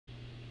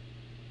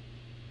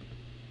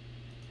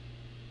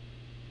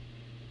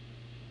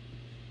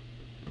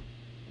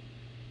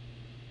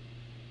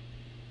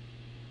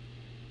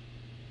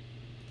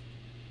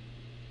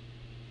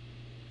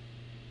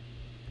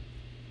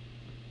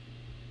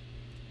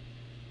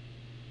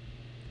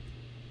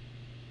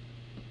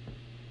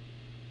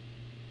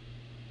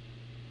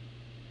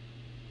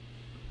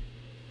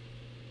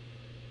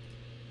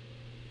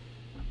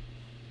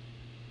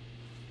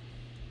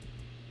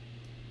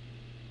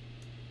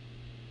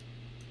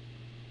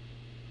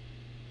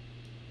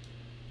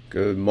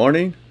Good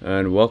morning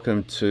and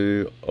welcome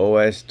to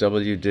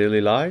OSW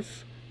Daily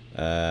Live.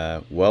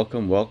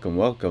 Welcome.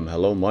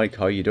 Hello, Mike.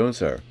 How you doing,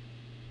 sir?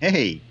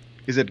 Hey,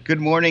 is it Good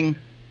Morning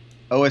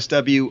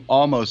OSW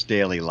Almost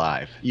Daily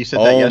Live? You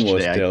said that Almost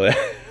yesterday. daily.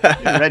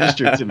 It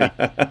registered to me.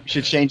 We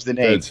should change the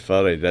name. That's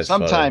funny. That's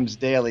funny. Sometimes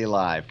Daily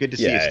Live. Good to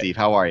see you, Yeah. Steve.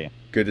 How are you?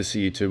 Good to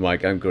see you too,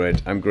 Mike. I'm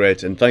great.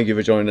 And thank you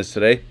for joining us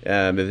today.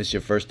 If this is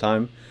your first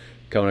time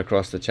coming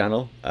across the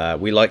channel,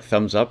 we like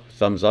thumbs up.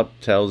 Thumbs up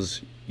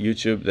tells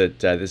YouTube that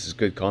this is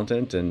good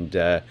content, and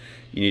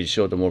you need to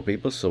show it to more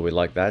people. So we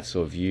like that.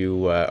 So if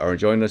you are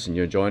enjoying this and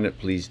you're enjoying it,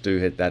 please do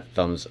hit that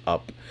thumbs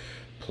up,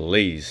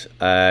 please.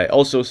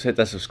 Also hit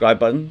that subscribe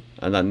button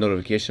and that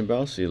notification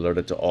bell so you're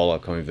alerted to all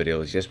upcoming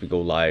videos. Yes, we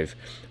go live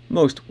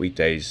most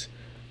weekdays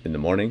in the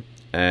morning.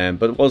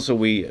 But also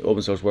we,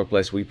 Open Source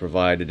Workplace, we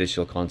provide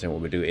additional content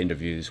where we do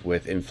interviews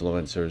with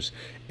influencers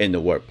in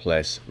the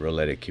workplace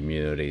related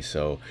community.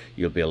 So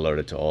you'll be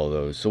alerted to all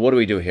those. So what do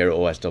we do here at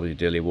OSW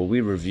Daily? Well, we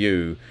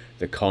review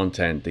the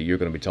content that you're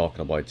going to be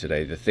talking about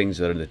today, the things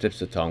that are in the tips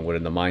of the tongue,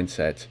 within the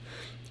mindset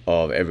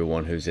of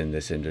everyone who's in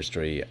this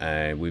industry,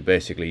 and we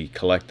basically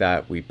collect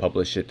that, we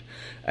publish it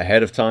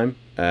ahead of time,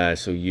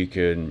 so you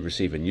can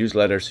receive a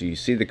newsletter, so you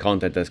see the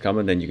content that's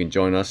coming, then you can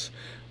join us,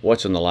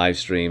 watch on the live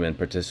stream and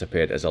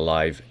participate as a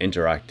live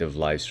interactive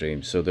live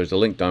stream. So there's a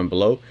link down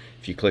below.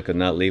 If you click on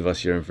that, leave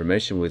us your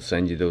information, we'll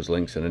send you those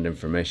links and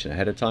information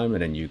ahead of time,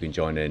 and then you can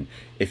join in.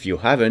 If you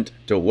haven't,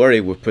 don't worry,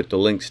 we've put the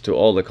links to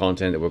all the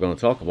content that we're going to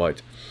talk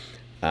about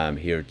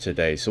here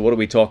today. So what do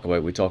we talk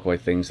about? We talk about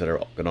things that are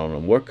going on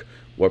in work,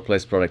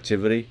 workplace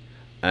productivity,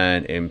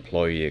 and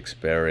employee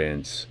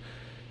experience.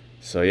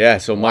 So yeah,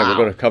 so Mike, Wow, we're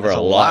going to cover that's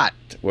a lot.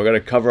 We're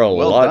going to cover a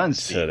Well lot done,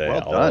 Steve. today.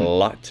 Well done. A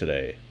lot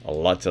today.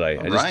 All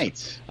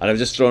right. And I've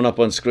just thrown up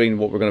on screen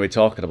what we're going to be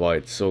talking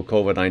about. So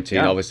COVID-19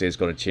 Yeah. obviously is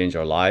going to change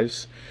our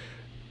lives.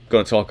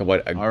 Going to talk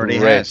about Already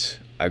has.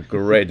 a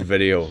great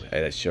video.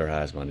 It sure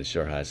has, man. It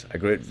sure has. A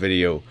great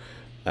video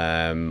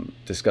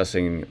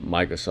discussing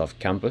Microsoft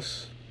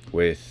Campus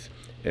with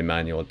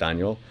Emmanuel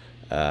Daniel.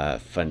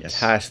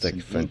 Fantastic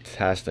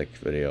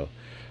video.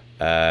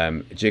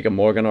 Jacob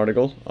Morgan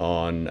article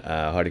on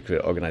how to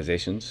create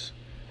organizations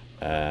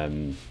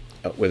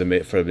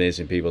for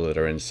amazing people that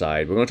are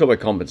inside. We're going to talk about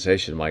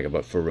compensation, Mike,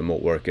 for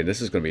remote work, and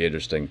this is going to be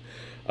interesting.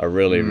 I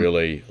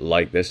really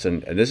like this,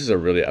 and this is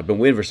I've been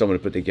waiting for someone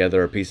to put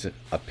together a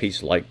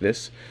piece like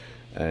this,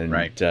 and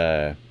Right.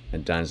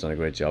 And Dan's done a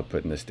great job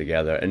putting this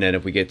together. And then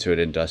if we get to it,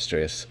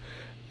 Industrious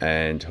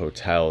and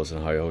hotels,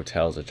 and how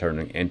hotels are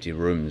turning empty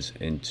rooms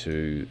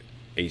into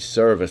a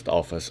serviced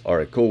office or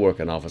a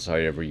co-working office,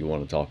 however you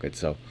want to talk it.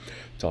 So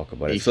talk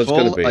about it. So it's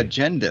going to be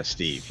agenda,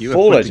 Steve. You have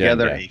full put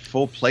together agenda. a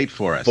full plate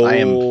for us. I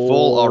am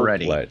full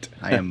already. plate.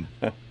 I am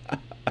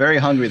very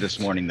hungry this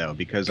morning, though,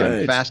 because I'm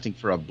Good. fasting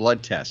for a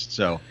blood test.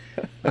 So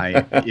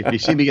if you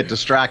see me get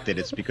distracted,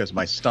 it's because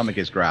my stomach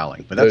is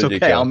growling. But that's There you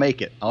okay. go. I'll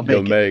make it.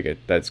 You'll make it.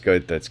 That's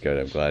good. That's good.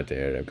 I'm glad to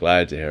hear it. I'm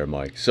glad to hear it,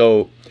 Mike.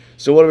 So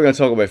what are we going to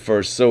talk about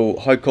first? So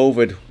how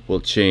COVID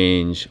will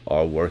change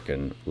our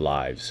working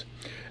lives.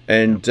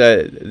 And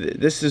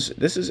this is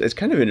it's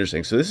kind of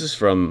interesting. So this is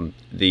from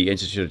the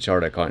Institute of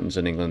Chartered Accountants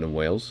in England and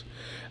Wales,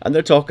 and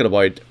they're talking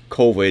about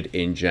COVID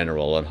in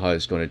general and how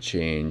it's going to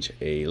change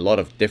a lot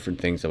of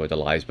different things about the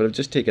lives. But I've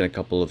just taken a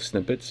couple of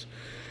snippets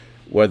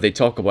where they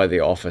talk about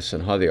the office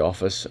and how the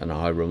office and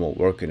how remote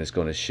working is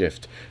going to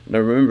shift. Now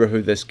remember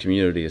who this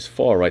community is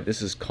for, right?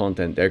 This is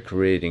content they're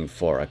creating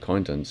for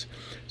accountants.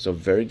 So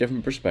very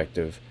different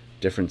perspective,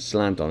 different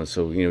slant on it.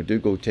 So do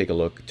go take a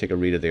look, take a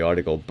read of the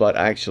article. But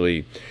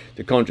actually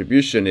the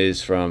contribution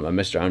is from a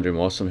Mr. Andrew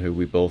Mawson, who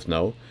we both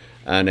know,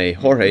 and a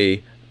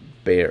Jorge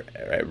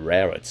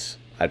Raretz.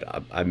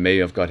 I may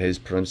have got his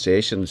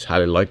pronunciation. It's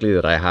highly likely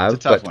that I have.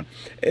 It's a tough one.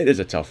 It is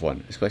a tough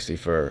one, especially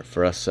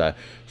for us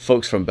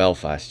folks from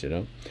Belfast,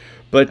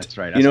 But That's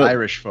right. That's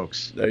Irish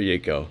folks. There you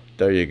go.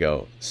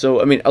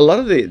 So I mean, a lot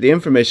of the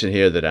information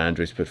here that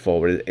Andrew's put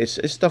forward is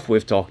stuff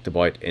we've talked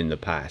about in the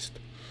past.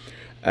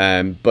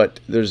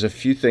 But there's a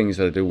few things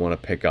that I do want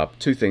to pick up.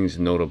 Two things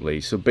notably.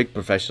 So big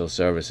professional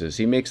services.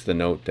 He makes the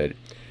note that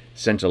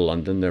Central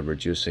London, they're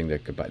reducing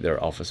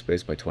their office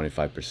space by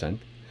 25%.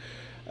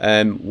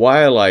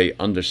 While I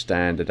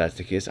understand that that's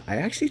the case, I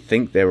actually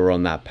think they were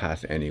on that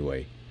path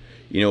anyway.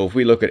 If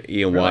we look at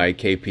E&Y, Really?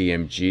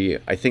 KPMG,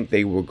 I think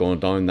they were going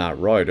down that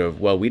route of,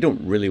 well, we don't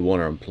really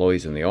want our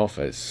employees in the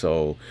office,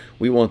 so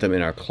we want them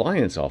in our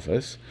client's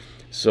office.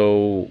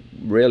 So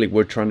really,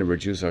 we're trying to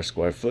reduce our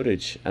square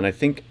footage. And I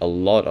think a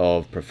lot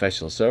of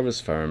professional service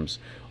firms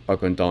are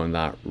going down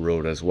that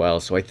road as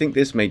well. So I think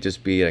this may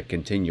just be a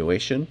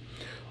continuation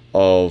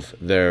of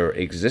their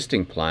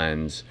existing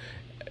plans.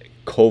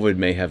 COVID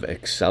may have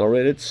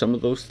accelerated some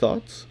of those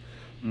thoughts,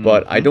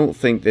 but I don't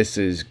think this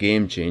is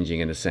game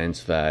changing in the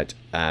sense that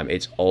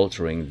it's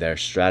altering their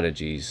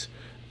strategies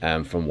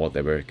from what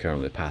they were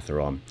currently path are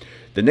on.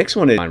 The next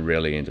one is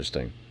really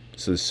interesting.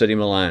 So the City of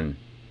Milan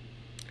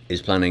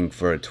is planning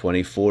for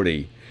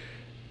 2040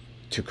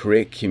 to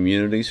create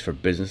communities for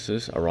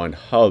businesses around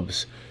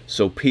hubs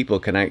so people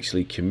can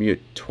actually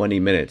commute 20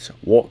 minutes,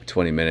 walk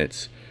 20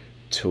 minutes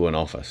to an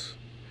office.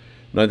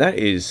 Now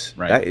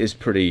Right.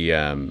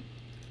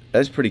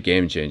 that's pretty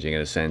game changing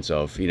in a sense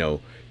of,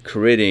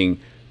 creating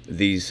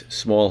these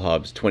small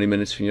hubs 20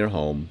 minutes from your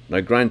home.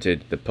 Now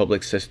granted, the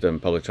public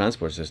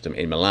transport system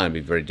in Milan would be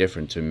very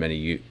different to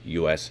many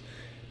US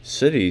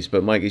cities,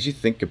 but Mike, as you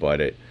think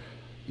about it,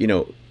 you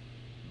know,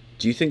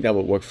 do you think that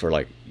would work for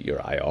like your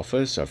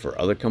iOffice or for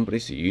other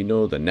companies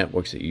that the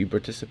networks that you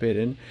participate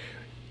in?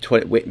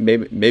 20,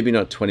 maybe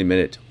not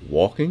 20-minute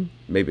walking,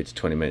 maybe it's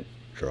 20-minute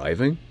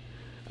driving.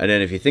 And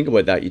then if you think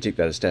about that, you take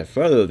that a step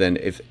further, then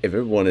if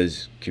everyone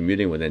is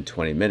commuting within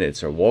 20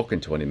 minutes or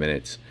walking 20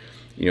 minutes,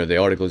 the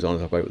article goes on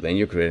to talk about, then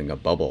you're creating a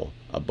bubble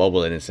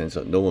in a sense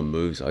that no one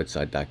moves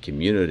outside that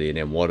community. And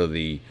then what are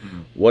the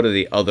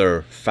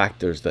other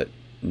factors that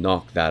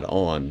knock that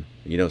on?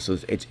 So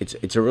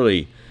it's a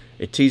really,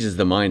 it teases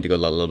the mind to go a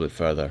little bit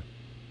further.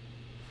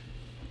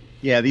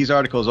 Yeah, these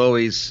articles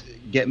always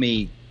get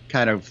me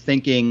kind of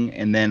thinking,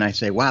 and then I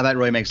say, wow, that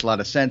really makes a lot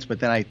of sense. But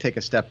then I take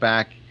a step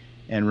back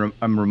and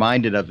I'm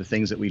reminded of the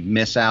things that we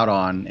miss out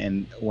on.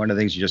 And one of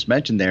the things you just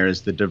mentioned there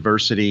is the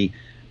diversity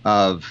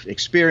of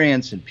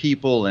experience and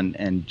people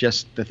and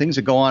just the things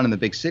that go on in the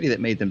big city that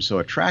made them so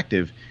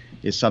attractive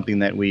is something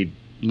that we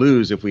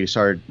lose if we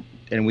start.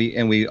 And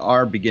we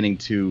are beginning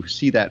to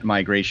see that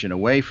migration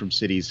away from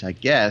cities, I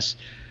guess.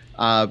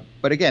 But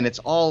again, it's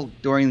all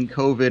during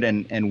COVID,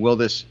 and will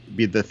this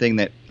be the thing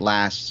that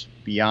lasts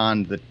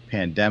beyond the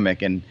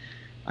pandemic? And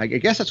I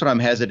guess that's what I'm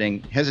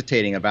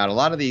hesitating about. A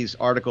lot of these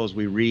articles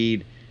we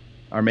read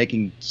are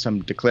making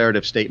some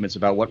declarative statements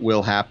about what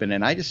will happen,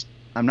 and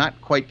I'm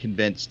not quite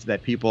convinced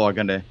that people are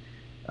going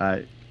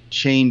to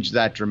change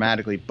that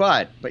dramatically.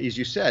 But as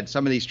you said,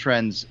 some of these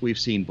trends we've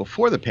seen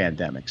before the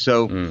pandemic.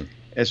 So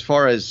as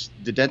far as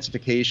the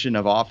densification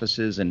of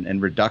offices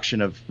and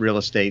reduction of real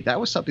estate, that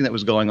was something that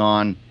was going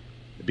on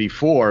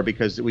before,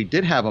 because we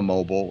did have a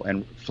mobile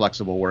and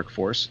flexible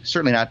workforce,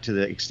 certainly not to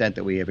the extent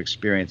that we have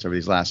experienced over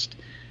these last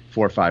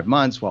 4 or 5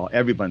 months while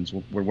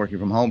we're working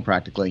from home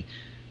practically.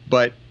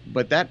 But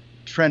that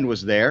trend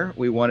was there.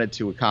 We wanted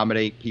to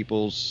accommodate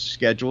people's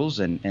schedules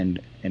and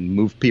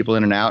move people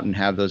in and out and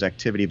have those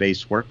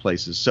activity-based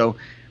workplaces. So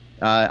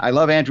I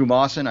love Andrew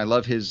Mawson. I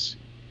love his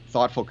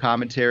thoughtful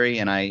commentary,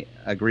 and I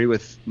agree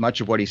with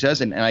much of what he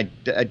says. And I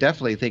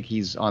definitely think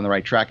he's on the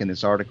right track in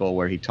this article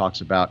where he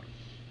talks about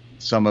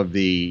some of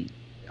the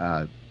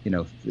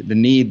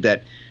need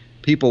that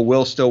people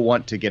will still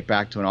want to get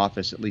back to an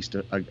office at least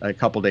a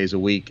couple days a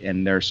week.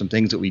 And there are some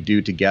things that we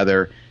do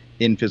together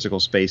in physical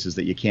spaces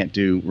that you can't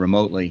do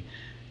remotely.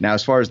 Now,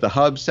 as far as the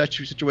hub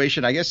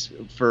situation, I guess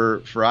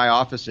for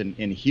iOffice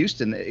in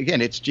Houston,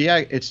 again, it's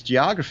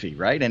geography,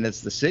 right? And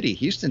it's the city.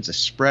 Houston's a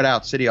spread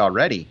out city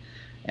already.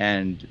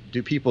 And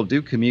people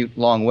do commute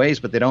long ways,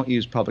 but they don't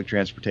use public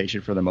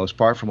transportation for the most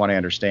part, from what I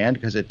understand,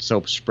 because it's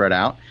so spread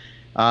out.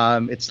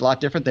 It's a lot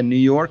different than New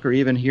York or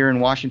even here in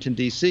Washington,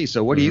 D.C.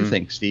 So what do you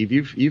think, Steve?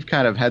 You've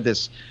kind of had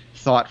this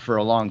thought for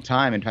a long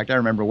time. In fact, I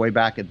remember way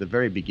back at the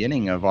very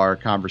beginning of our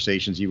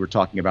conversations, you were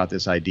talking about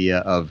this idea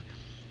of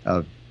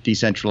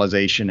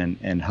decentralization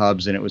and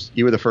hubs, and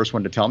you were the first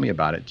one to tell me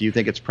about it. Do you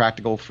think it's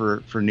practical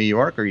for New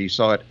York, or you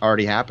saw it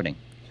already happening?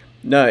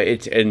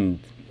 No,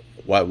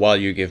 while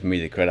you give me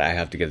the credit, I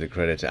have to give the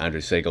credit to Andrew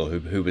Siegel,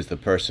 who was the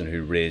person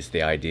who raised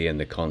the idea and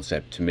the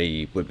concept to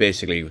me. But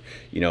basically,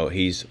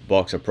 he's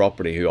Boxer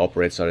Property, who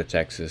operates out of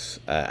Texas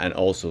and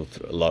also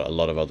a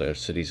lot of other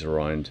cities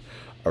around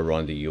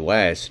the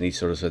US. And he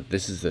sort of said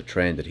this is the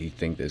trend that he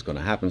thinks is going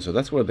to happen. So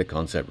that's where the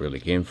concept really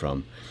came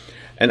from.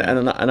 And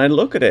I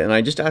look at it and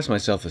I just ask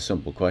myself a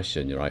simple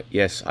question. Right?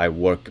 Yes, I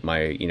work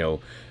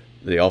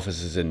the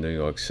office is in New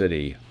York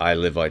City. I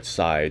live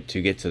outside.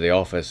 To get to the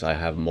office, I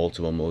have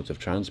multiple modes of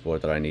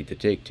transport that I need to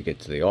take to get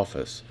to the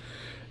office.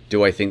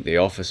 Do I think the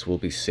office will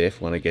be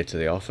safe when I get to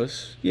the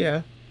office?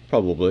 Yeah,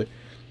 probably.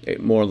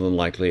 More than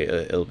likely,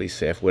 it'll be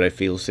safe. Would I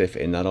feel safe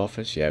in that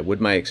office? Yeah.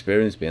 Would my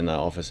experience be in that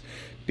office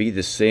be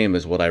the same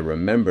as what I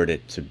remembered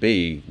it to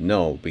be?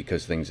 No,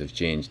 because things have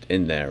changed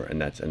in there, and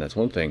that's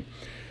one thing.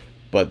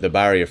 But the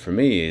barrier for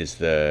me is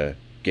the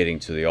getting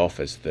to the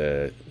office,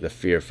 the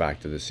fear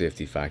factor, the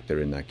safety factor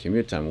in that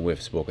commute time, and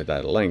we've spoken that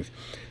at length.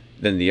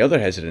 Then the other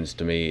hesitance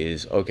to me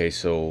is, okay,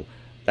 so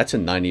that's a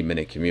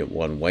 90-minute commute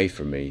one way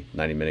for me,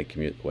 90-minute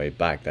commute way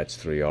back, that's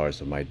 3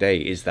 hours of my day.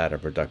 Is that a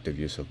productive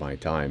use of my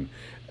time?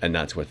 And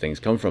that's where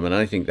things come from. And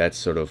I think that's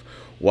sort of,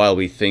 while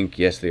we think,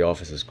 yes, the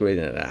office is great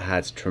and it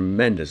has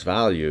tremendous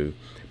value,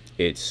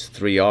 it's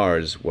 3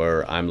 hours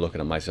where I'm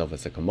looking at myself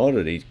as a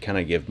commodity. Can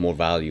I give more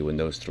value in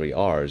those 3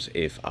 hours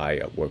if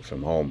I work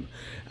from home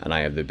and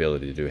I have the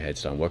ability to do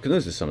heads down work? And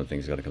those are some of the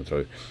things that got to come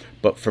through.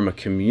 But from a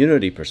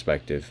community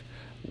perspective,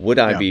 would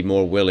I be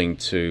more willing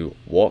to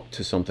walk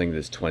to something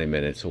that's 20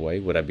 minutes away?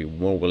 Would I be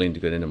more willing to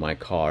get into my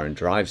car and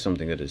drive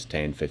something that is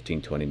 10,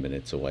 15, 20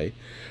 minutes away?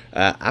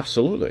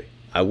 Absolutely.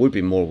 I would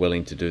be more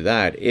willing to do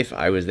that if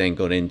I was then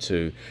going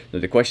into,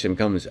 the question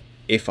becomes,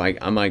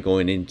 am I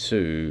going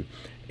into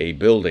a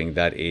building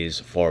that is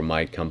for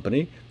my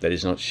company, that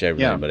is not shared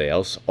with Yeah. anybody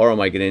else, or am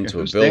I getting into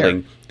a Who's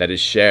building there? that is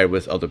shared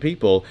with other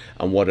people,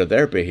 and what are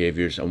their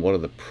behaviors, and what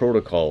are the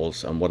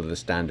protocols, and what are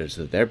the standards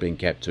that they're being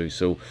kept to?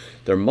 So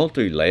there are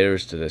multi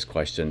layers to this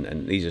question,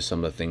 and these are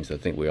some of the things that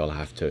I think we all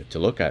have to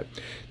look at.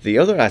 The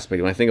other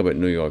aspect, when I think about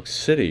New York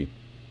City,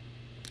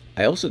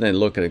 I also then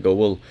look at it and go,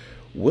 well,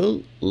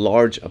 will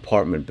large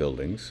apartment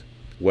buildings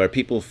where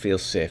people feel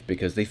safe,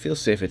 because they feel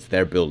safe, it's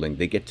their building,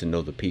 they get to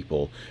know the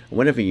people, and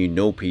whenever you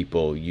know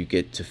people, you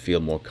get to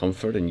feel more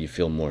comfort and you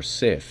feel more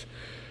safe.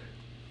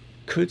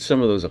 Could some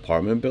of those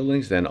apartment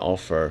buildings then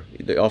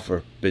they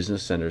offer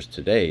business centers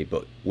today,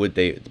 but would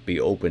they be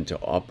open to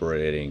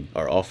operating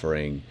or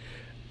offering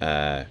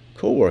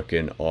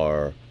co-working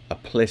or a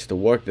place to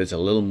work that's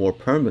a little more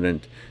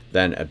permanent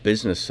than a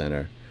business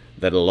center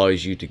that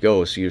allows you to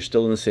go? So you're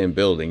still in the same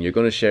building, you're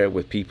going to share it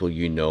with people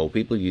you know,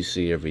 people you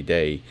see every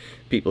day,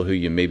 people who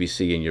you maybe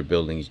see in your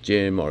building's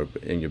gym or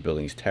in your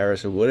building's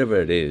terrace or whatever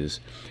it is.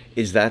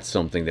 Is that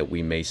something that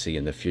we may see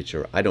in the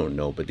future? I don't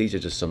know, but these are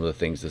just some of the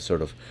things that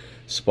sort of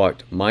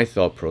sparked my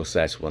thought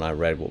process when I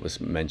read what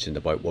was mentioned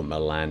about what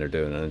Milan are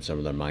doing and some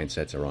of their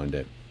mindsets around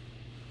it.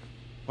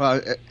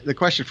 Well, the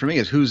question for me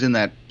is who's in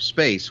that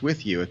space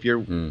with you? If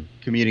you're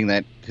commuting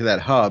to that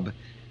hub,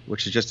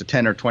 which is just a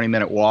 10 or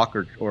 20-minute walk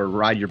or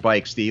ride your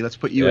bike, Steve, let's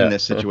put you in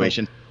this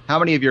situation. How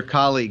many of your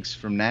colleagues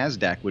from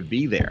NASDAQ would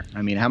be there?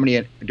 I mean,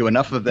 do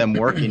enough of them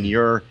work in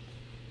your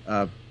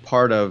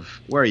part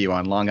of, where are you,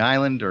 on Long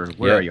Island, or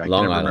where are you? I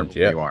Long can't Island, remember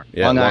where you are.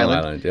 Yeah, Long Long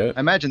Island. Island, yeah. I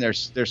imagine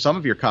there's some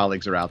of your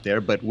colleagues are out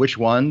there, but which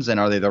ones, and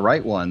are they the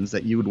right ones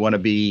that you would want to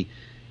be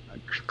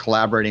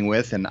collaborating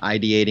with and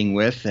ideating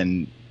with?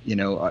 And, you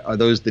know, are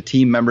those the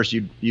team members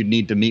you'd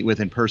need to meet with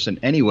in person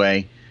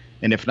anyway?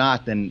 And if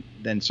not, then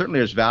certainly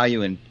there's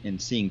value in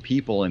seeing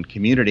people and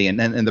community. And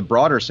then in the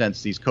broader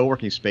sense, these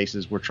co-working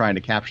spaces, we're trying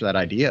to capture that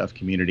idea of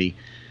community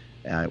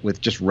with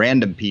just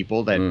random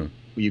people that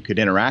you could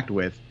interact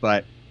with.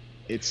 But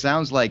it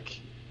sounds like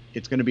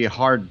it's going to be a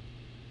hard,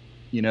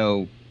 you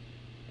know,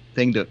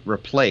 thing to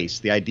replace,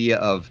 the idea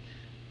of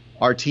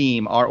our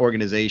team, our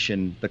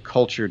organization, the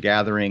culture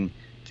gathering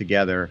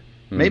together.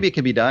 Maybe it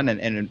can be done,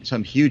 and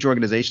some huge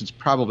organizations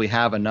probably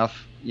have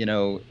enough, you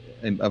know,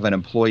 of an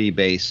employee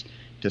base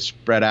to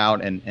spread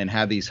out and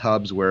have these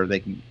hubs where they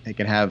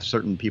can have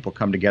certain people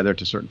come together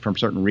from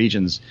certain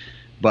regions,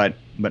 but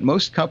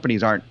most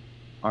companies aren't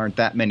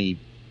that many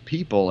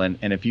people, and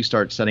if you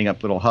start setting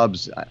up little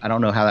hubs, I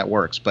don't know how that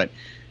works, but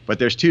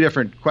there's two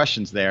different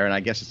questions there, and I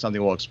guess it's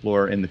something we'll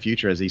explore in the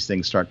future as these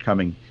things start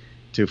coming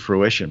to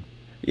fruition.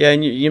 Yeah,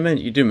 and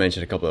you do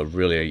mention a couple of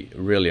really,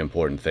 really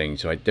important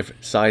things, right?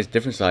 Different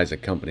size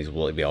of companies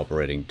will be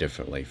operating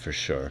differently, for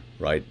sure,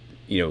 right?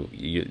 You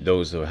know,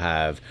 those who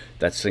have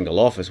that single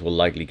office will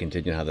likely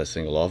continue to have that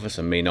single office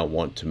and may not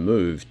want to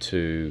move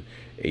to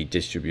a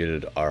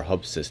distributed or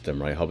hub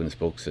system, right? Hub and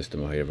spoke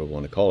system, or however you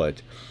want to call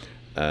it.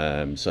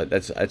 So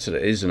that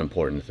is an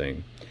important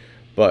thing.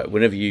 But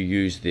whenever you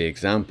use the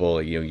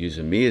example, you know,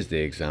 using me as the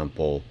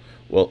example,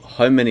 well,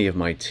 how many of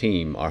my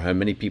team or how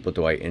many people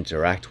do I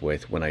interact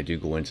with when I do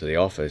go into the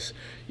office?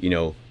 You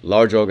know,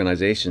 large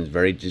organizations,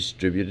 very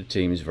distributed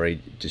teams,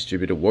 very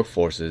distributed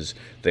workforces,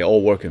 they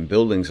all work in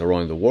buildings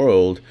around the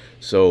world.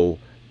 So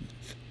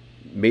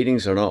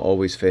meetings are not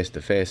always face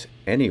to face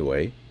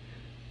anyway.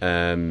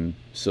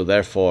 So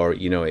therefore,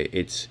 you know,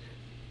 it's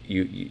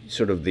you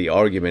sort of the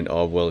argument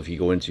of, well, if you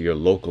go into your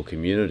local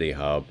community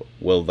hub,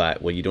 well,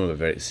 you don't have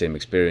the very same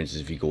experience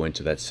as if you go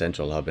into that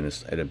central hub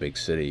in a big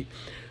city.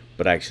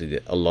 But actually,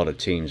 a lot of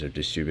teams are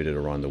distributed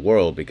around the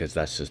world because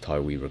that's just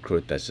how we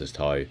recruit. That's just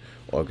how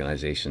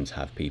organizations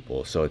have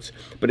people. So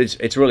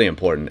it's really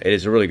important. It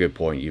is a really good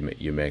point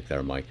you make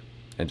there, Mike.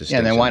 And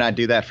then why not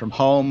do that from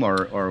home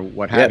or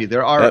what have you?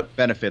 There are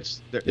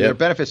benefits. There are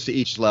benefits to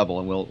each level,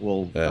 and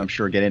we'll I'm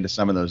sure get into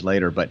some of those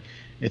later. But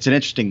it's an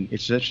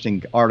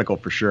interesting article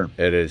for sure.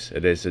 It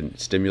is, and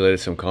stimulated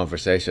some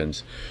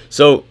conversations.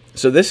 So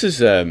this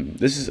is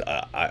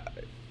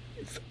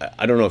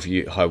I don't know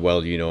how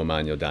well you know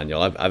Emmanuel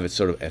Daniel. I've had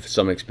sort of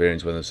some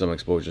experience with him, some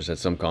exposures, had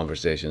some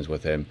conversations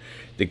with him.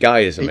 The guy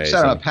is amazing. You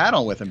sat on a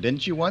panel with him,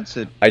 didn't you, once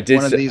at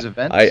one of these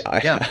events?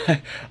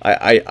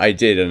 I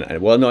did,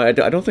 and well, no, I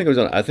don't think it was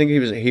on. I think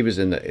he was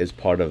as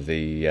part of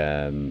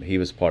the he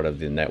was part of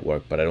the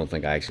network, but I don't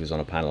think I actually was on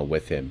a panel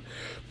with him.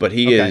 But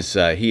he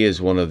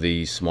is one of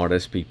the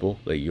smartest people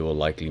that you will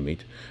likely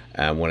meet.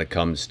 When it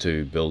comes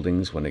to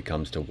buildings, when it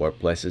comes to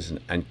workplaces,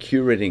 and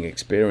curating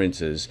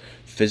experiences,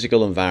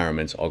 physical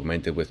environments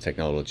augmented with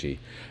technology.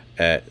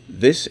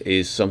 This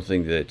is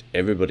something that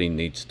everybody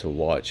needs to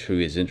watch who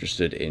is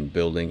interested in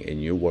building a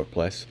new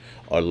workplace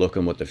or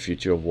looking what the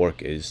future of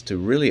work is, to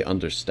really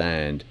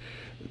understand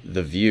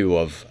the view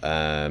of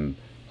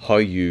how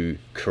you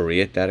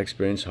create that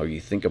experience, how you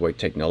think about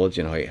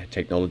technology and how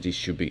technology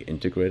should be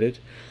integrated,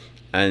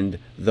 and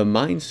the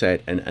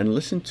mindset, and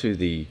listen to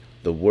the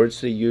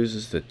words he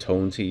uses, the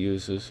tones he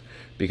uses,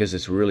 because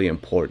it's really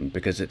important,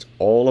 because it's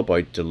all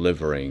about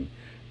delivering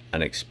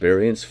an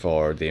experience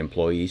for the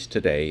employees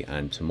today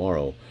and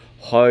tomorrow.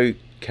 How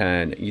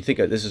can, you think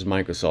this is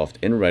Microsoft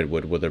in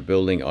Redwood, where they're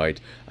building out,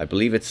 I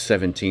believe it's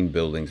 17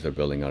 buildings they're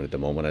building out at the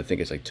moment. I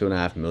think it's like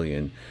 2.5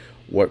 million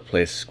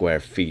workplace square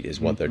feet is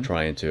what they're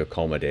trying to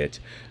accommodate.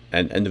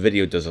 And the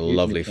video does a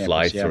lovely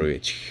fly through.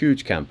 It's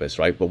huge campus,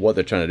 right? But what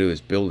they're trying to do is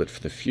build it for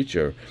the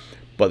future,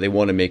 but they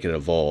want to make it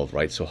evolve,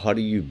 right? So how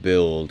do you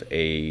build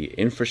a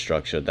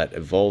infrastructure that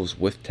evolves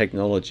with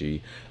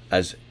technology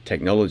as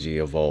technology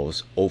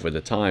evolves over the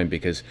time?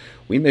 Because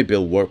we may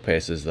build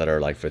workplaces that are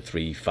like for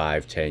 3,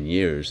 5, 10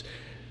 years.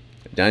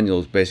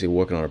 Daniel's basically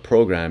working on a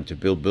program to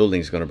build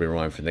buildings going to be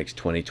around for the next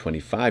 20,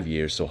 25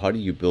 years. So how do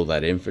you build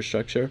that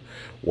infrastructure?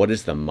 What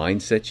is the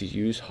mindset you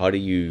use? How do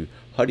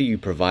you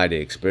provide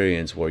an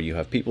experience where you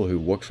have people who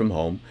work from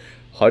home?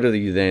 How do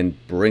you then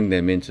bring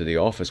them into the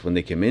office? When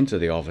they come into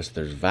the office,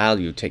 there's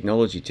value.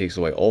 Technology takes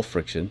away all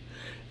friction,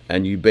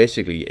 and you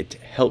basically, it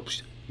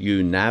helps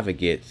you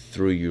navigate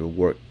through your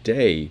work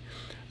day,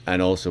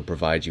 and also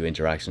provides you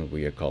interactions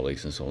with your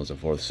colleagues and so on and so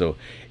forth. So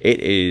it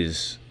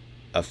is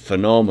a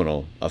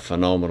phenomenal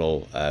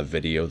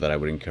video that I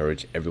would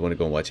encourage everyone to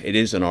go and watch. It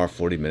is an hour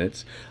 40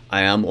 minutes.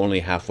 I am only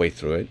halfway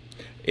through it.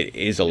 It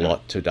is a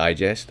lot to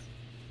digest.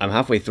 I'm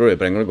halfway through it,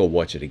 but I'm going to go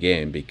watch it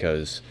again,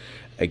 because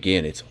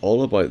again, it's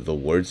all about the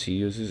words he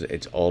uses.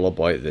 It's all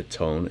about the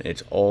tone.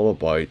 It's all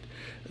about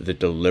the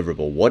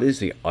deliverable. What is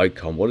the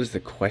outcome? What is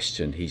the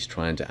question he's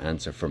trying to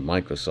answer for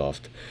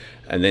Microsoft?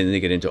 And then they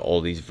get into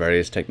all these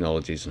various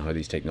technologies and how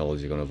these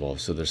technologies are going to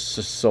evolve. So there's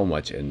just so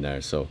much in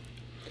there. So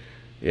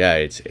yeah,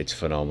 it's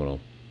phenomenal.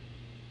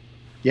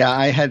 Yeah,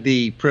 I had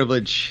the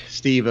privilege,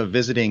 Steve, of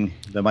visiting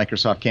the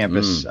Microsoft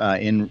campus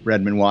in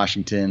Redmond,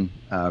 Washington.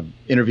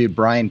 Interviewed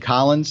Brian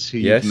Collins, who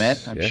you've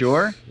met, I'm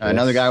sure.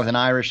 Another guy with an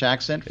Irish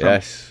accent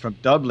from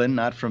Dublin,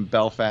 not from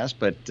Belfast,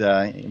 but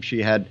I'm sure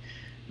you had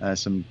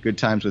some good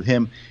times with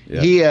him.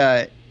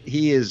 Yeah.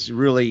 He is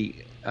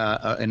really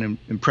an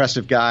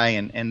impressive guy,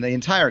 and the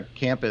entire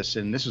campus,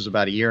 and this was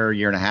about a year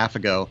and a half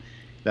ago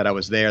that I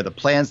was there, the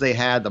plans they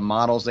had, the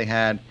models they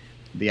had,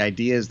 the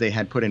ideas they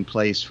had put in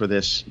place for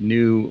this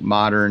new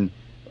modern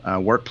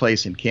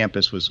workplace and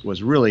campus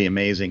was really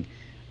amazing.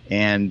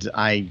 And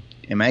I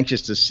am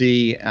anxious to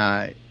see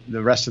the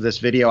rest of this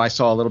video. I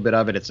saw a little bit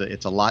of it.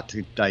 It's a lot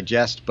to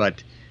digest,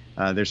 but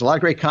there's a lot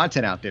of great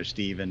content out there,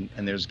 Steve. And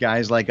there's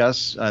guys like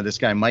us, this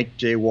guy, Mike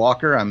J.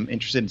 Walker. I'm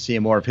interested in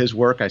seeing more of his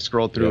work. I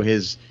scrolled through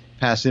his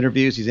past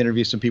interviews. He's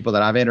interviewed some people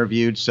that I've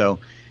interviewed. So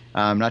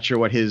I'm not sure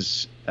what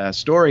his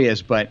story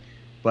is, but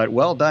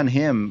well done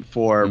him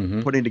for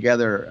putting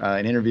together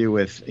an interview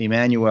with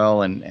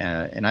Emmanuel,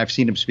 and I've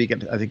seen him speak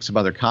at, I think, some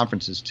other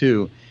conferences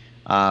too.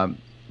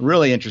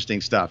 Really interesting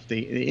stuff.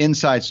 The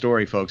inside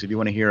story, folks, if you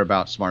want to hear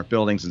about smart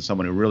buildings and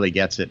someone who really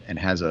gets it and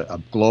has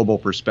a global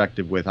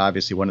perspective with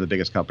obviously one of the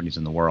biggest companies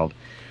in the world,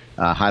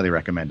 highly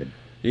recommended.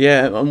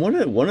 Yeah, and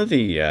one of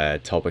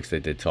the topics they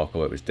did talk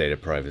about was data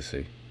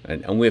privacy.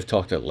 And we've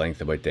talked at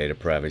length about data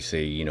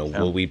privacy. You know,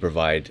 will we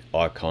provide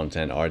our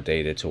content, our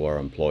data to our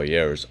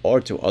employers or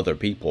to other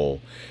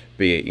people,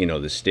 be it, you know,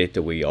 the state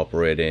that we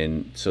operate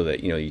in, so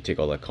that, you know, you take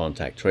all that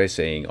contact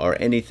tracing or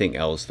anything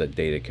else that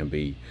data can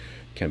be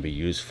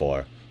used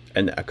for.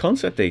 And a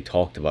concept they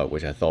talked about,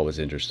 which I thought was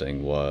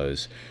interesting,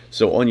 was,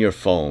 so on your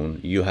phone,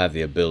 you have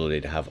the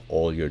ability to have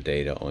all your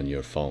data on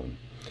your phone.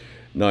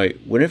 Now,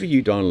 whenever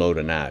you download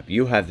an app,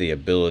 you have the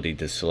ability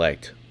to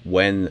select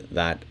when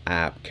that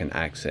app can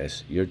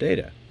access your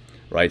data,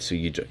 right? So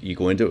you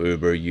go into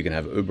Uber, you can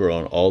have Uber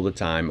on all the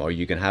time, or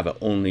you can have it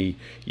only,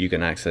 you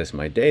can access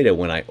my data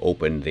when I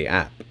open the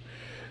app.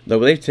 Now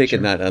they've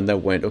taken that and they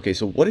went, okay,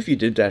 so what if you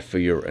did that for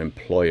your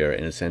employer,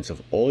 in a sense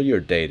of all your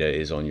data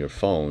is on your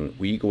phone,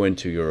 we go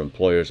into your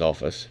employer's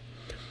office,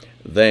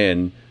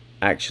 then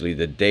actually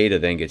the data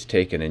then gets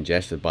taken,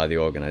 ingested by the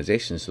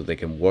organization, so they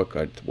can work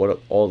out what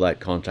all that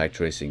contact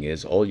tracing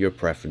is, all your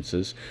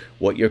preferences,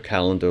 what your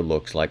calendar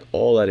looks like,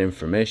 all that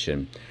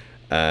information.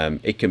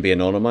 It can be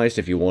anonymized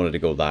if you wanted to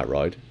go that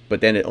route,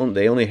 but then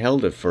they only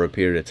held it for a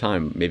period of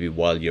time, maybe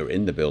while you're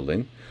in the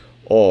building,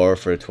 or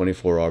for a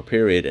 24-hour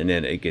period, and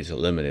then it gets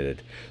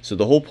eliminated. So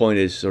the whole point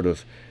is sort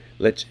of,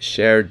 let's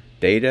share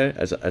data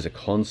as a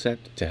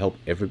concept to help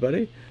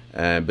everybody,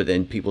 but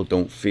then people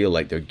don't feel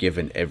like they're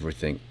giving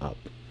everything up.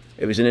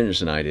 It was an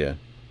interesting idea.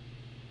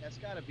 That's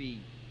got to be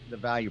the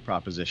value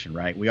proposition,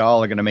 right? We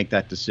all are going to make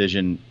that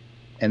decision.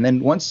 And then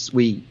once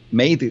we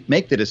make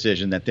the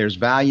decision that there's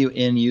value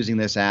in using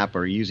this app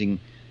or using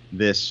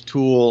this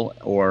tool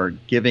or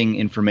giving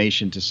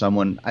information to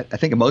someone, I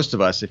think most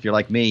of us, if you're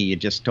like me, you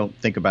just don't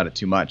think about it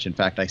too much. In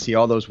fact, I see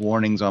all those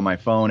warnings on my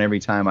phone every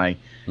time I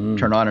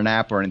turn on an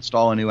app or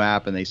install a new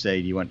app, and they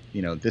say, do you want,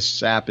 you know,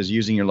 this app is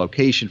using your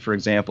location, for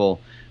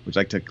example. Would you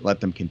like to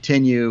let them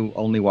continue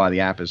only while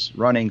the app is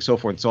running, so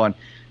forth and so on.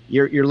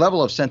 Your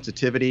level of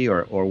sensitivity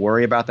or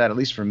worry about that, at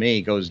least for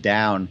me, goes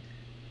down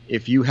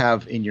if you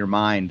have in your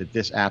mind that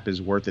this app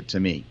is worth it to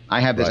me. I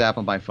have this app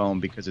on my phone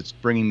because it's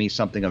bringing me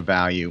something of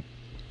value.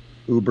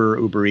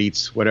 Uber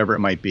Eats, whatever it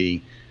might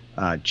be.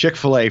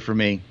 Chick-fil-A for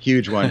me,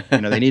 huge one. You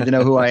know, they need to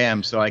know who I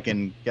am so I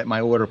can get my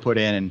order put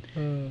in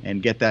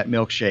and get that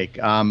milkshake.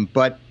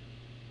 But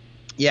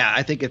yeah,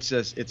 I think it's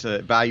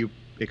a value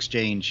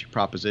exchange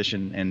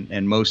proposition,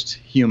 and most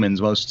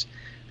humans, most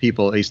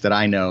people, at least that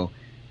I know,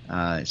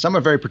 some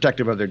are very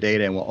protective of their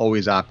data and will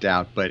always opt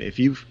out. But if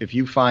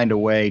you find a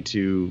way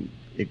to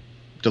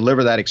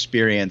deliver that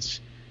experience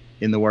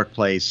in the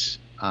workplace,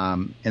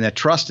 and that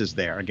trust is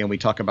there. Again, we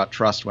talk about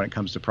trust when it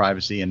comes to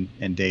privacy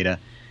and data.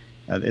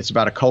 It's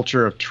about a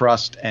culture of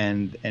trust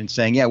and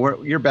saying, yeah,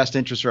 your best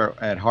interests are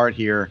at heart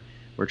here.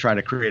 We're trying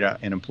to create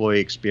an employee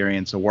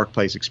experience, a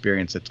workplace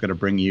experience that's going to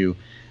bring you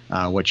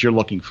what you're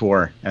looking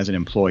for as an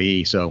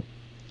employee. So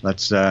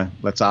let's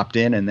opt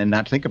in and then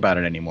not think about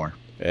it anymore.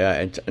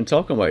 Yeah, and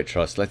talking about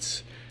trust,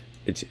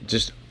 it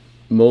just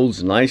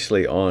molds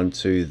nicely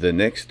onto the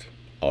next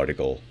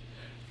article.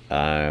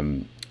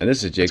 And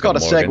this is Jacob It's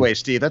called Morgan. a segue,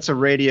 Steve. That's a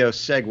radio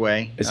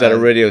segue. Is that a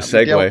radio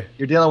segue?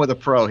 You're dealing with a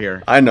pro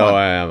here. I know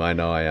I am.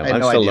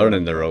 I'm still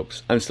learning the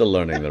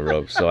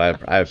ropes. So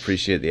I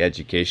appreciate the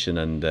education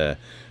and the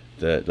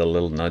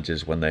little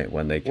nudges when they come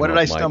What did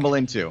I mic. stumble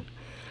into?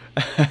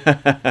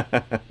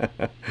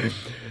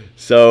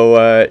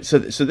 So this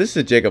is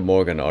a Jacob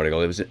Morgan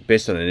article. It was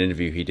based on an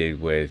interview he did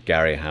with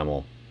Gary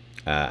Hamel.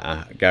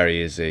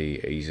 Gary is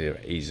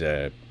he's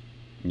a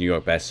New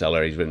York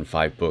bestseller. He's written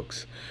 5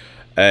 books,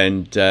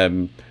 and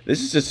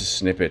this is just a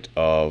snippet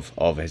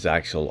of his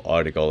actual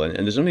article. And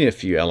there's only a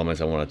few elements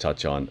I want to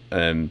touch on.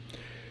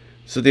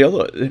 So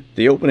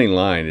the opening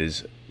line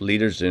is,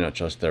 "Leaders do not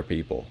trust their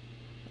people."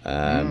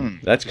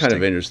 That's kind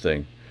of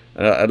interesting.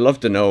 And I'd love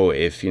to know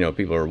if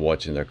people are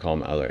watching their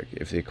comment,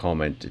 if they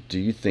comment, do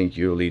you think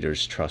your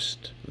leaders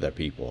trust their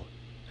people?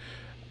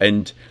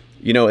 And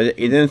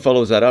it then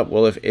follows that up.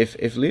 Well,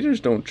 if leaders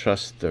don't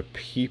trust their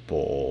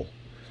people,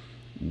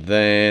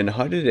 then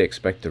how do they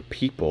expect their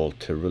people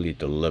to really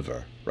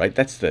deliver? Right?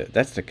 That's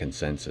the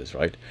consensus,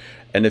 right?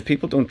 And if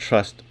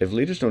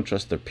leaders don't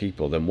trust their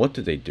people, then what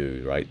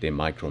do? Right? They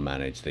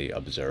micromanage, they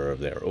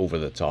observe, they're over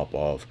the top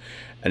of,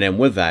 and then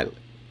with that,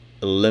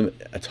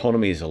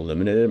 autonomy is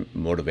eliminated,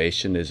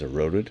 motivation is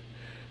eroded,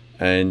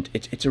 and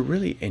it's a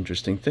really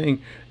interesting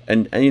thing.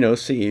 And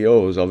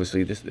CEOs,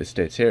 obviously this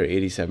states here,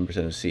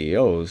 87% of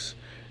CEOs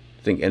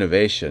think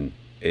innovation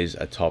is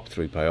a top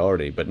 3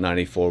 priority, but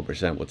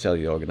 94% will tell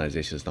you the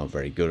organization is not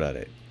very good at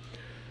it.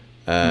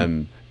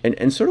 And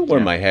sort of where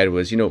my head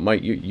was,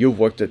 Mike, you've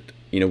worked at,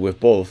 we've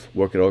both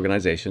worked at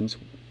organizations.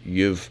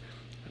 You've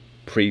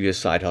previous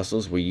side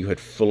hustles where you had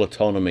full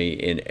autonomy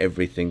in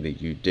everything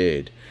that you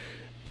did.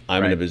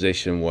 I'm in a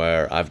position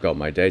where I've got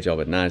my day job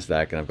at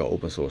NASDAQ and I've got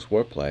open source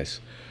workplace,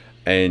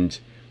 and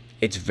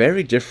it's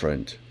very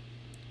different.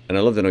 And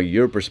I'd love to know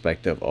your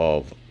perspective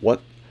of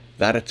what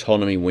that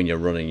autonomy when you're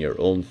running your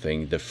own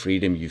thing, the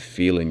freedom you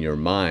feel in your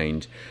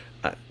mind,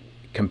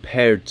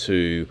 compared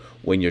to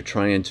when you're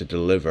trying to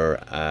deliver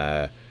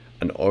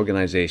an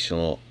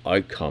organizational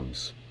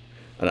outcomes.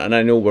 And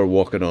I know we're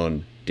walking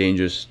on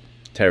dangerous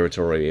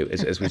territory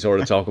as we sort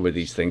of talk about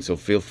these things, so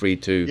feel free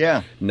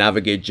to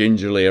navigate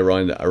gingerly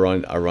around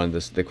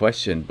the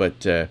question.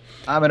 But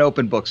I'm an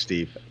open book,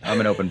 Steve. I'm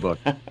an open book.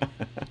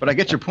 But I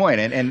get your point,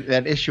 and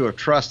that issue of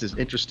trust is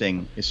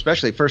interesting,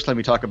 especially first let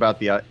me talk about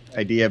the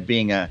idea of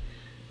being a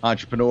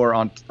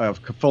entrepreneur,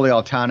 fully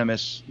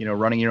autonomous,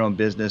 running your own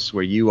business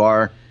where you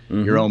are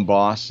your own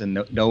boss and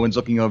no one's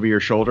looking over your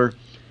shoulder.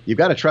 You've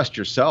got to trust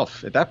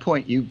yourself. At that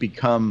point, you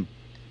become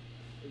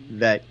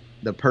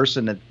the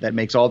person that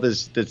makes all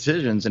these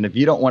decisions. And if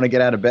you don't want to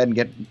get out of bed and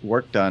get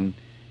work done,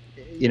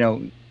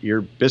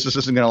 your business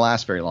isn't going to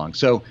last very long.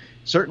 So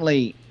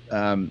certainly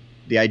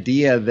the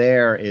idea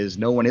there is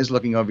no one is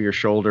looking over your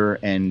shoulder,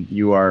 and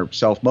you are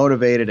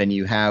self-motivated and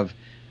you have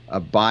a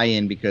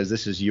buy-in because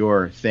this is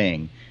your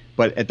thing.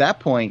 But at that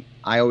point,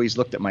 I always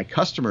looked at my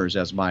customers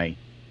as my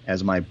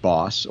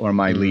boss or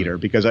my leader,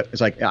 because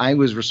it's like I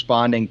was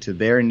responding to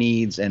their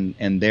needs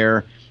and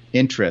their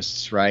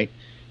interests, right?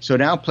 So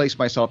now place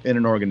myself in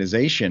an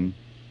organization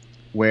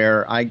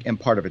where I am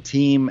part of a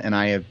team and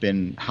I have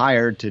been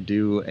hired to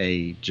do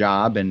a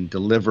job and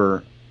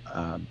deliver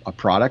a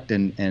product,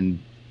 and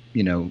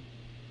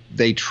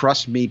they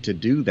trust me to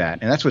do that.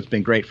 And that's what's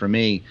been great for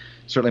me.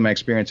 Certainly my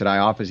experience at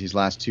iOffice these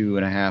last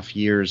 2.5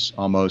 years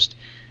almost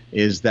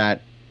is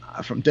that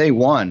from day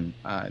one,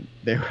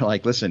 they were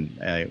like, listen,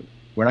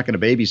 we're not going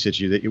to babysit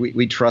you.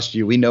 We trust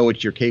you. We know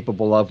what you're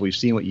capable of. We've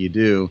seen what you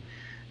do.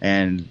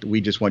 And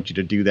we just want you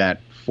to do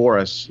that for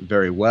us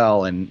very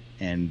well. And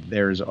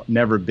there's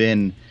never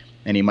been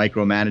any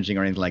micromanaging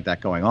or anything like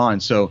that going on.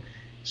 So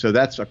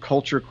that's a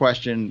culture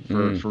question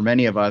for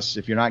many of us.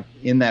 If you're not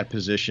in that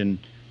position,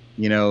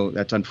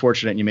 that's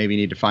unfortunate. You maybe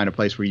need to find a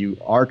place where you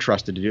are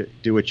trusted to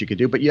do what you could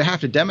do. But you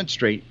have to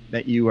demonstrate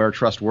that you are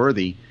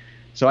trustworthy.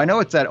 So I know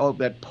it's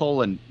that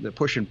pull and the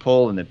push and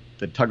pull and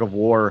the tug of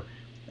war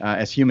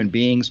as human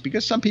beings,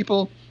 because some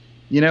people,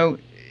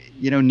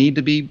 need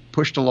to be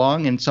pushed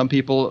along, and some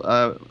people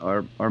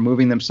are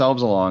moving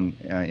themselves along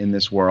in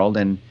this world.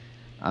 And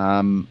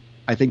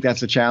I think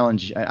that's a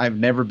challenge. I've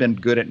never been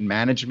good at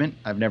management.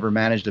 I've never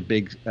managed a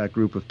big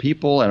group of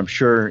people, and I'm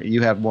sure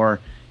you have more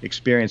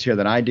experience here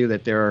than I do.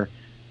 That there are,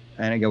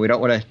 and again, we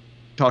don't want to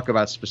talk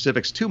about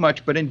specifics too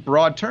much, but in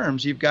broad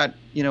terms, you've got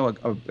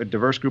a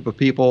diverse group of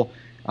people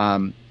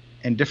And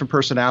different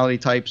personality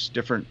types,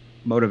 different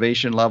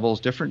motivation levels,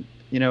 different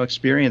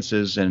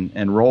experiences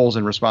and roles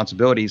and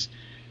responsibilities.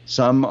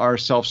 Some are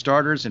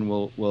self-starters and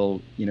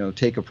will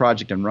take a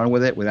project and run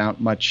with it without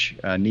much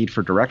need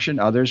for direction.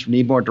 Others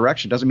need more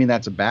direction. Doesn't mean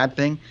that's a bad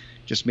thing.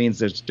 Just means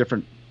there's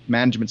different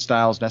management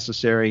styles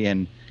necessary.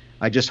 And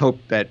I just hope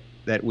that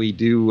we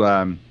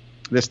do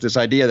this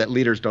idea that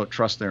leaders don't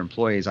trust their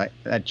employees.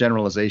 That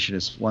generalization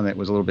is one that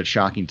was a little bit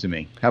shocking to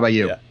me. How about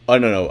you? Yeah. Oh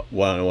no,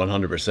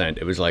 100%.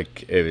 It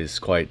was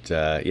quite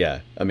yeah.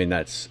 I mean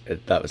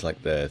that was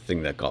like the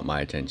thing that got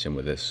my attention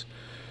with this.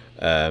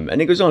 And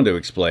he goes on to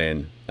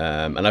explain,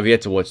 and I've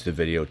yet to watch the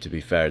video, to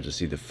be fair, to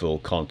see the full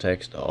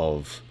context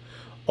of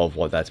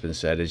what that's been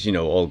said. Is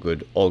all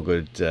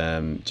good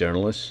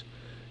journalists,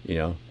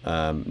 know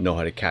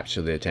how to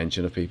capture the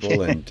attention of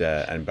people, and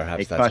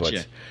perhaps that's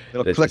what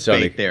little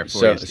clickbait there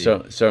for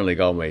you.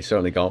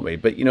 Certainly got me.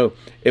 But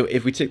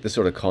if we take the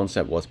sort of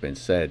concept what's been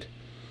said,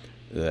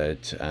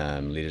 that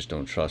leaders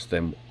don't trust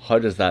them, how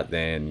does that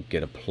then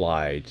get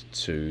applied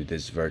to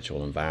this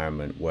virtual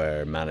environment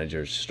where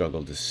managers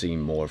struggle to see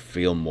more,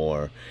 feel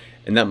more,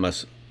 and that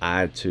must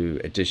add to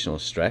additional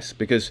stress?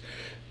 Because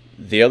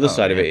the other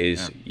side of it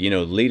is,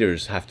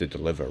 leaders have to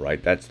deliver,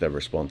 right? That's their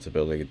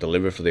responsibility,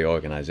 deliver for the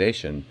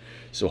organization.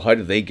 So how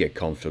do they get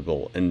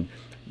comfortable? And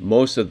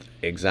most of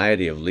the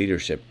anxiety of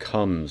leadership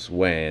comes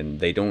when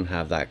they don't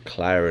have that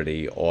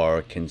clarity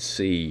or can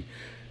see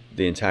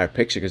the entire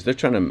picture, because they're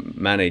trying to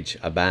manage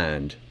a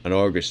band, an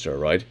orchestra,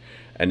 right?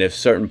 And if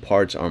certain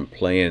parts aren't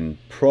playing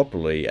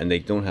properly and they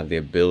don't have the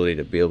ability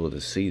to be able to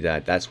see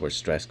that, that's where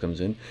stress comes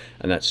in.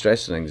 And that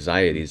stress and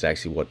anxiety is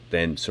actually what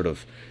then sort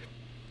of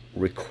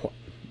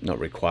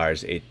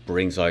it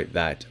brings out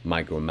that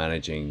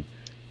micromanaging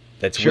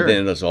that's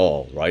within us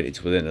all, right?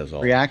 It's within us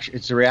all.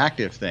 It's a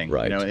reactive thing,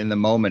 right? In the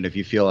moment, if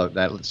you feel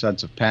that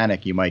sense of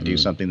panic, you might do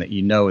something that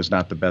is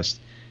not the best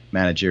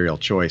managerial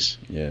choice.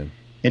 Yeah.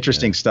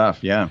 Interesting stuff.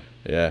 Yeah.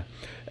 Yeah.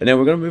 And then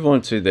we're going to move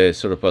on to the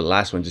sort of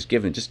last one. Just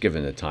given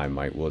the time,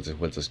 Mike, we'll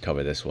just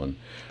cover this one.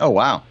 Oh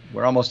wow,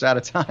 we're almost out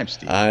of time,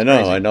 Steve. I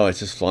know. It's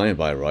just flying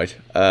by, right?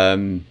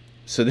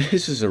 So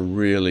this is a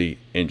really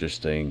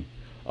interesting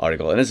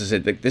article, and as I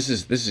said, this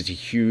is a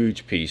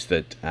huge piece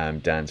that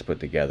Dan's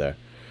put together.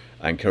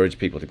 I encourage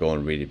people to go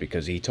and read it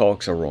because he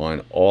talks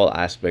around all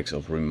aspects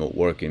of remote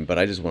working. But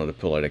I just wanted to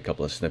pull out a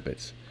couple of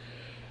snippets.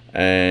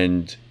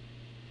 And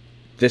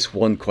this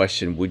one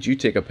question: would you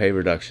take a pay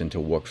reduction to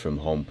work from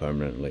home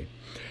permanently?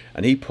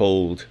 And he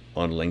polled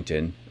on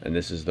LinkedIn, and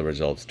this is the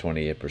results: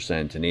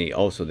 28%. And he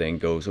also then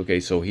goes,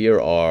 okay, so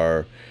here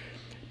are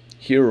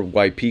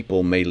why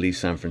people may leave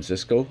San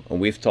Francisco. And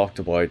we've talked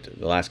about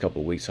the last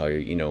couple of weeks how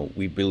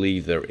we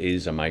believe there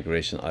is a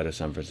migration out of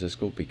San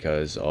Francisco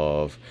because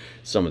of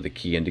some of the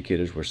key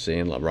indicators we're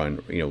seeing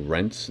around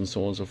rents and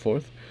so on and so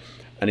forth.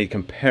 And he's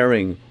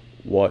comparing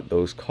what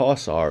those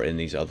costs are in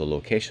these other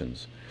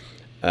locations.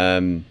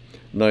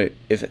 Now,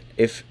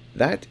 if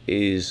that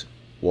is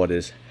what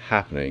is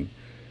happening,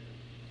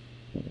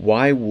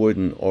 why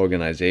wouldn't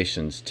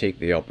organizations take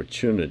the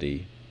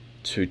opportunity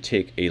to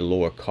take a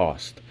lower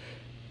cost?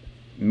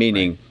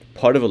 Meaning,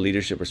 part of a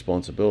leadership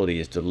responsibility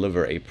is to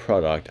deliver a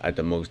product at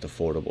the most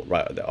affordable,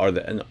 right, or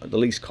the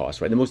least cost,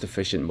 right, the most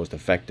efficient, most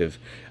effective,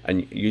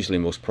 and usually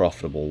most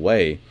profitable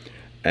way.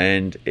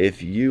 And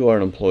if you are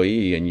an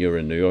employee and you're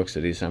in New York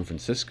City, San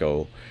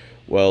Francisco,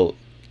 well,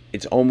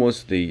 it's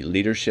almost the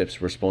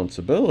leadership's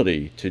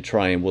responsibility to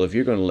try and, well, if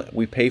you're going to,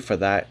 we pay for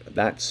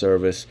that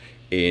service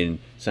in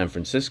San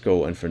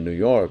Francisco and for New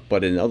York,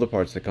 but in other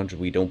parts of the country,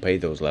 we don't pay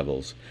those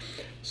levels.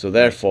 So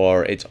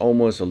therefore, it's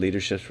almost a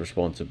leadership's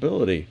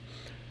responsibility.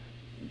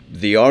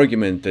 The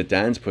argument that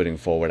Dan's putting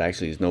forward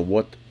actually is, no,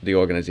 what the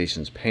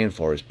organization's paying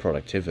for is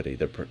productivity.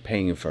 They're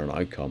paying for an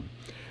outcome.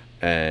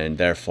 And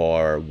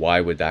therefore,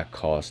 why would that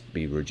cost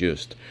be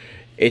reduced?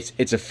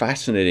 It's a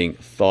fascinating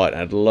thought.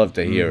 I'd love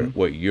to hear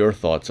what your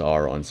thoughts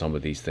are on some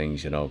of these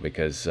things,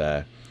 because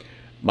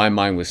my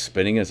mind was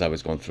spinning as I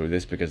was going through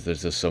this, because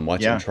there's just so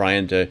much. I'm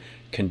trying to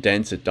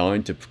condense it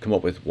down to come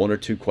up with one or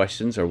two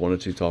questions or one or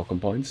two talking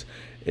points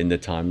in the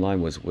timeline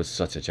was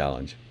such a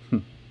challenge.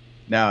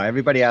 Now,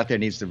 everybody out there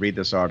needs to read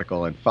this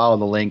article and follow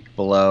the link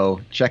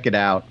below. Check it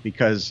out,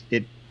 because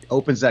it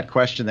opens that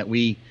question that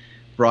we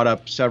brought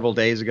up several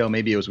days ago,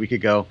 maybe it was a week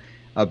ago,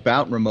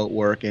 about remote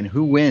work and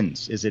who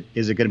wins. Is it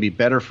going to be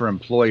better for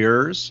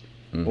employers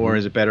or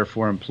is it better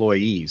for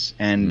employees?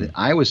 And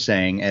I was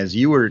saying, as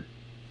you were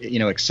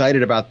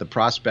excited about the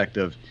prospect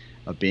of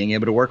being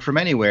able to work from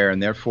anywhere,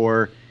 and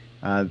therefore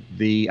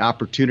the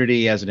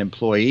opportunity as an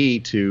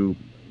employee to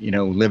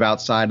live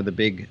outside of the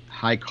big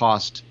high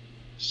cost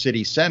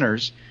city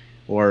centers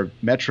or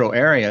metro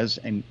areas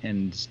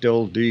and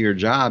still do your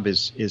job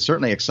is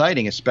certainly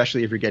exciting,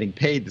 especially if you're getting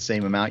paid the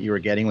same amount you were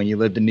getting when you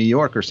lived in New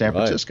York or San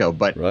Francisco.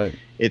 But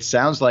it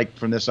sounds like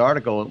from this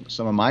article,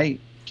 some of my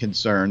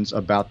concerns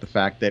about the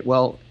fact that,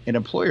 well, an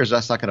employer is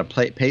not going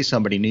to pay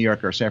somebody New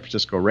York or San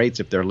Francisco rates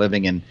if they're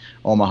living in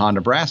Omaha,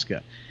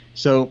 Nebraska.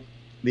 So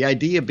the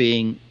idea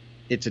being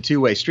it's a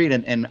two-way street,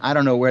 and I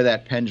don't know where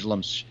that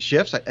pendulum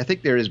shifts. I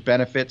think there is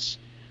benefits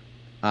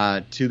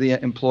to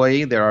the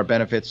employee. There are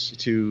benefits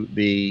to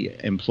the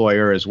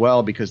employer as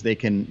well, because they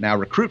can now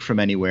recruit from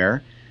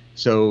anywhere.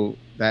 So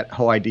that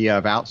whole idea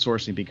of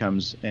outsourcing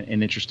becomes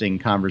an interesting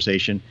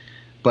conversation.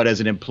 But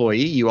as an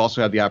employee, you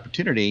also have the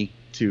opportunity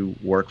to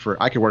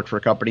I could work for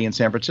a company in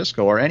San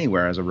Francisco or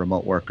anywhere as a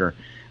remote worker.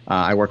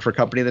 I work for a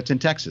company that's in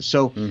Texas.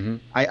 So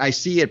I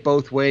see it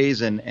both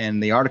ways,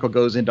 and the article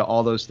goes into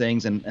all those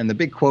things. And the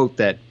big quote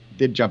that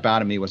did jump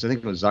out at me was, I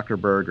think it was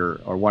Zuckerberg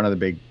or one of the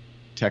big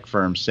tech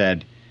firms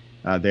said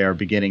they are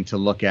beginning to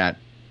look at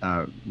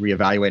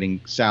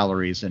reevaluating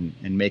salaries and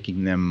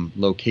making them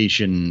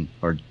location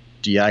or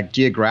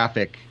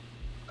geographic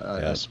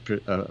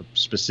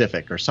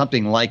specific or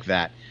something like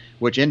that,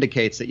 which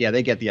indicates that,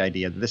 they get the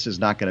idea that this is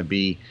not going to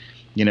be,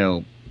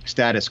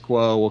 status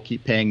quo. We'll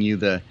keep paying you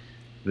the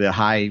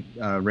high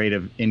rate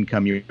of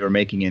income you're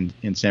making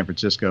in San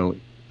Francisco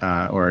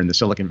or in the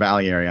Silicon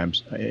Valley area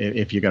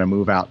if you're going to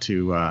move out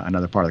to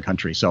another part of the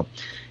country. So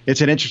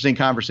it's an interesting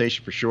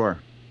conversation for sure.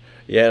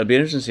 Yeah, it'll be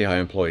interesting to see how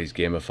employees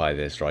gamify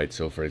this, right?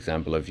 So, for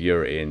example, if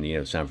you're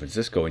in San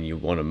Francisco and you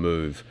want to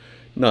move,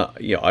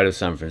 not out of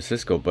San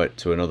Francisco, but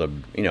to another,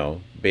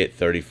 be it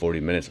 30, 40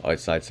 minutes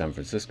outside San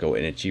Francisco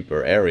in a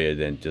cheaper area,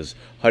 then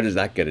how does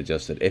that get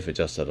adjusted, if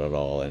adjusted at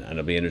all? And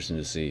it'll be interesting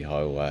to see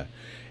how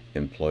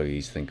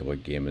employees think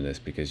about gaming this,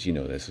 because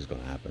this is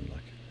going to happen.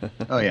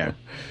 Oh yeah.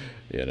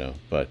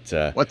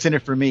 But what's in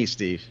it for me,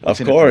 Steve? Of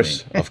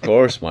course,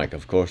 Mike.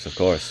 Of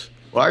course.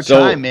 Well, our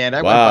time, man,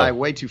 that went by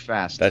way too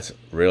fast. That's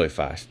really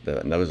fast.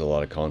 And there was a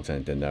lot of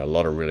content in there, a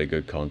lot of really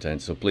good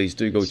content. So please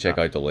do go check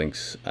out the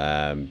links.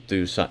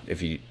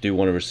 If you do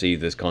want to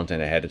receive this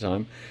content ahead of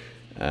time,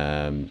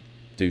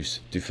 do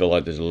fill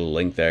out. There's a little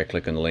link there.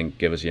 Click on the link.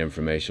 Give us your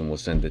information. We'll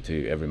send it to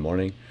you every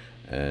morning.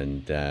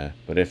 And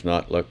but if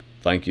not, look,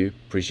 thank you.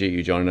 Appreciate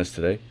you joining us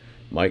today,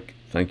 Mike.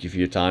 Thank you for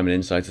your time and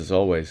insights as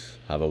always.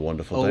 Have a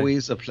wonderful day.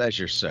 Always a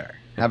pleasure, sir.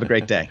 Have a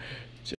great day.